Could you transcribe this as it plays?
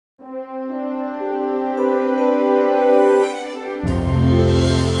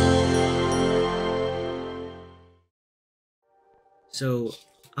So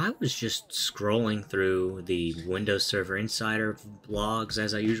I was just scrolling through the Windows Server Insider blogs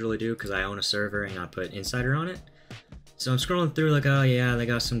as I usually do because I own a server and I put Insider on it. So I'm scrolling through like, oh yeah, they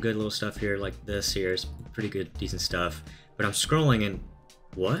got some good little stuff here, like this here is pretty good, decent stuff. But I'm scrolling and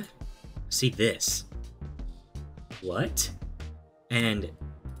what? See this. What? And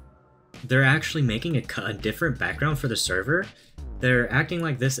they're actually making a different background for the server. They're acting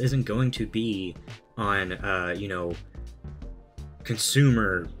like this isn't going to be on, you know,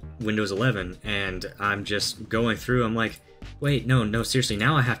 consumer Windows 11, and I'm just going through, I'm like, wait, no, seriously,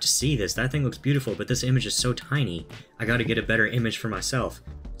 now I have to see this. That thing looks beautiful, but this image is so tiny. I gotta get a better image for myself.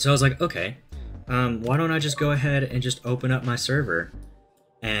 So I was like, okay, why don't I just go ahead and just open up my server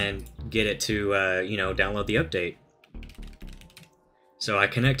and get it to, you know, download the update. So I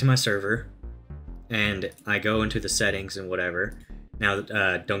connect to my server, and I go into the settings and whatever. Now,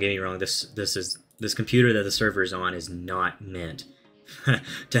 don't get me wrong, this computer that the server is on is not meant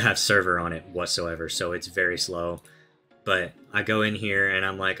to have server on it whatsoever, so it's very slow. But I go in here and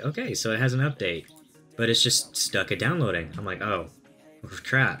I'm like, okay, so it has an update, but it's just stuck at downloading. I'm like, oh,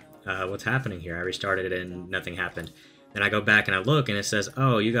 crap, what's happening here? I restarted it and nothing happened. Then I go back and I look and it says,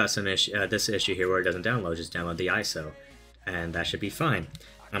 oh, you got some issue, this issue here where it doesn't download, just download the ISO, and that should be fine.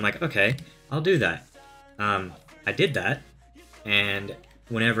 And I'm like, okay, I'll do that. I did that, and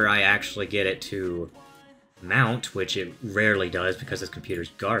whenever I actually get it to mount, which it rarely does because this computer's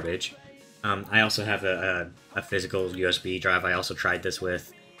garbage, I also have a physical USB drive I also tried this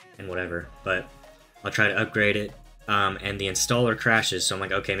with, and whatever, but I'll try to upgrade it, and the installer crashes, so I'm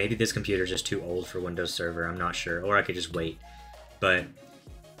like, okay, maybe this computer's just too old for Windows Server, I'm not sure, or I could just wait. But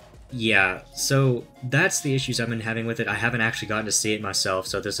yeah, so that's the issues I've been having with it. I haven't actually gotten to see it myself,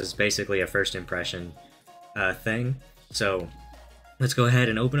 so this is basically a first impression thing. So let's go ahead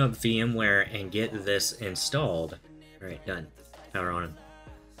and open up VMware and get this installed. Alright, done. Power on.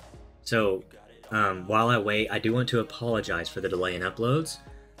 So, while I wait, I do want to apologize for the delay in uploads.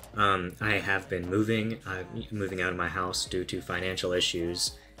 I have been moving out of my house due to financial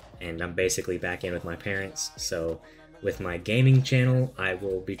issues, and I'm basically back in with my parents, so with my gaming channel, I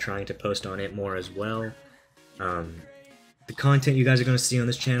will be trying to post on it more as well. The content you guys are going to see on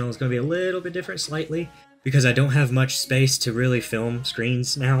this channel is going to be a little bit different slightly, because I don't have much space to really film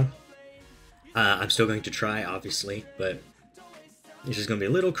screens now. I'm still going to try, obviously, but it's just going to be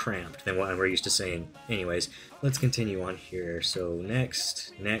a little cramped than what we're used to seeing. Anyways, let's continue on here. So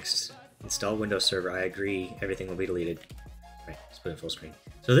next, install Windows Server. I agree, everything will be deleted. Right, let's put it full screen.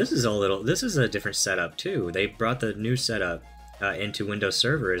 So this is a different setup too. They brought the new setup into Windows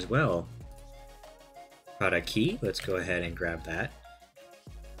Server as well. Product key, let's go ahead and grab that.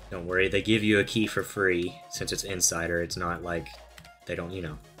 Don't worry, they give you a key for free. Since it's Insider, it's not like they don't, you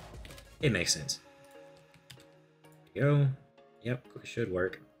know. It makes sense. There we go. Yep, it should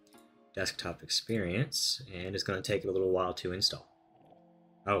work. Desktop experience, and it's going to take a little while to install.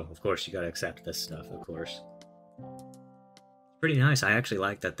 Oh, of course, you got to accept this stuff, of course. Pretty nice. I actually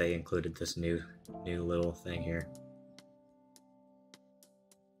like that they included this new little thing here.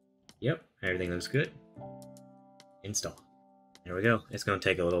 Yep, everything looks good. Install. There we go. It's going to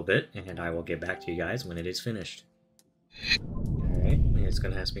take a little bit, and I will get back to you guys when it is finished. Alright, it's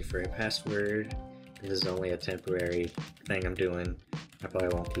going to ask me for a password. This is only a temporary thing I'm doing. I probably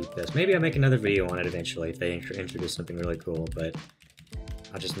won't keep this. Maybe I'll make another video on it eventually if they introduce something really cool, but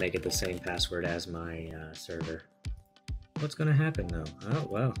I'll just make it the same password as my server. What's going to happen though? Oh,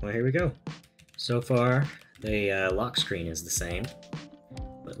 well, here we go. So far, the lock screen is the same.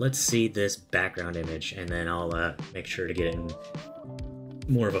 But let's see this background image, and then I'll make sure to get it in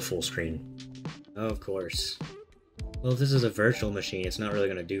more of a full screen. Oh, of course. Well, if this is a virtual machine, it's not really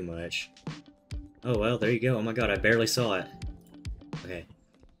going to do much. Oh, well, there you go. Oh my god, I barely saw it. Okay.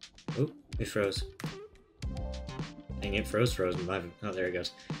 Oop, it froze. Dang, it froze. Oh, there it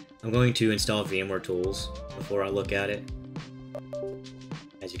goes. I'm going to install VMware Tools before I look at it.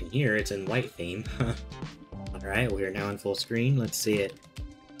 As you can hear, it's in white theme. Alright, we are now in full screen. Let's see it.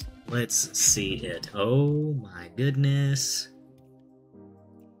 Let's see it. Oh my goodness.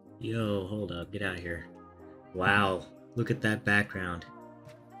 Yo, hold up. Get out of here. Wow. Look at that background.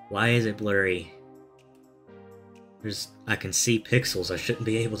 Why is it blurry? I can see pixels. I shouldn't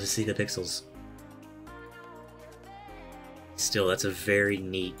be able to see the pixels. Still, that's a very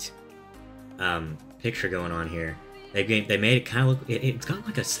neat picture going on here. They made it kind of look. It's got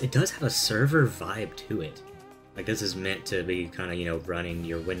like it does have a server vibe to it. Like this is meant to be kind of, you know, running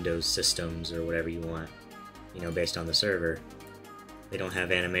your Windows systems or whatever you want, you know, based on the server. They don't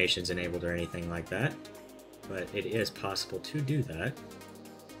have animations enabled or anything like that, but it is possible to do that.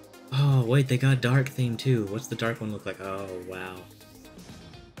 Oh, wait, they got dark theme too. What's the dark one look like? Oh, wow.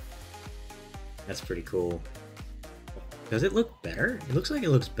 That's pretty cool. Does it look better? It looks like it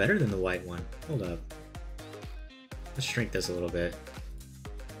looks better than the white one. Hold up. Let's shrink this a little bit.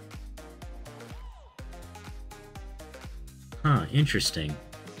 Huh, interesting.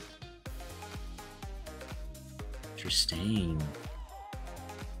 Interesting.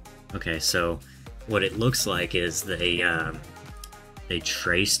 Okay, so what it looks like is they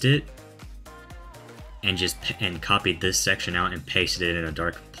traced it and copied this section out and pasted it in a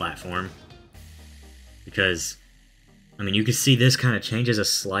dark platform. Because, I mean, you can see this kind of changes a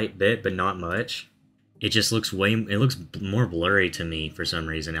slight bit, but not much. It just looks it looks more blurry to me for some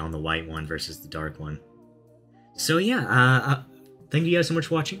reason on the white one versus the dark one. So yeah, thank you guys so much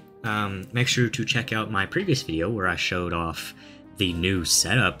for watching. Make sure to check out my previous video where I showed off the new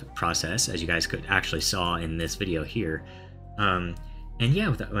setup process, as you guys could actually saw in this video here. And yeah,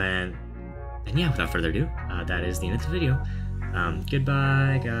 without further ado, that is the end of the video.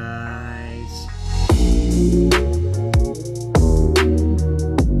 Goodbye, guys.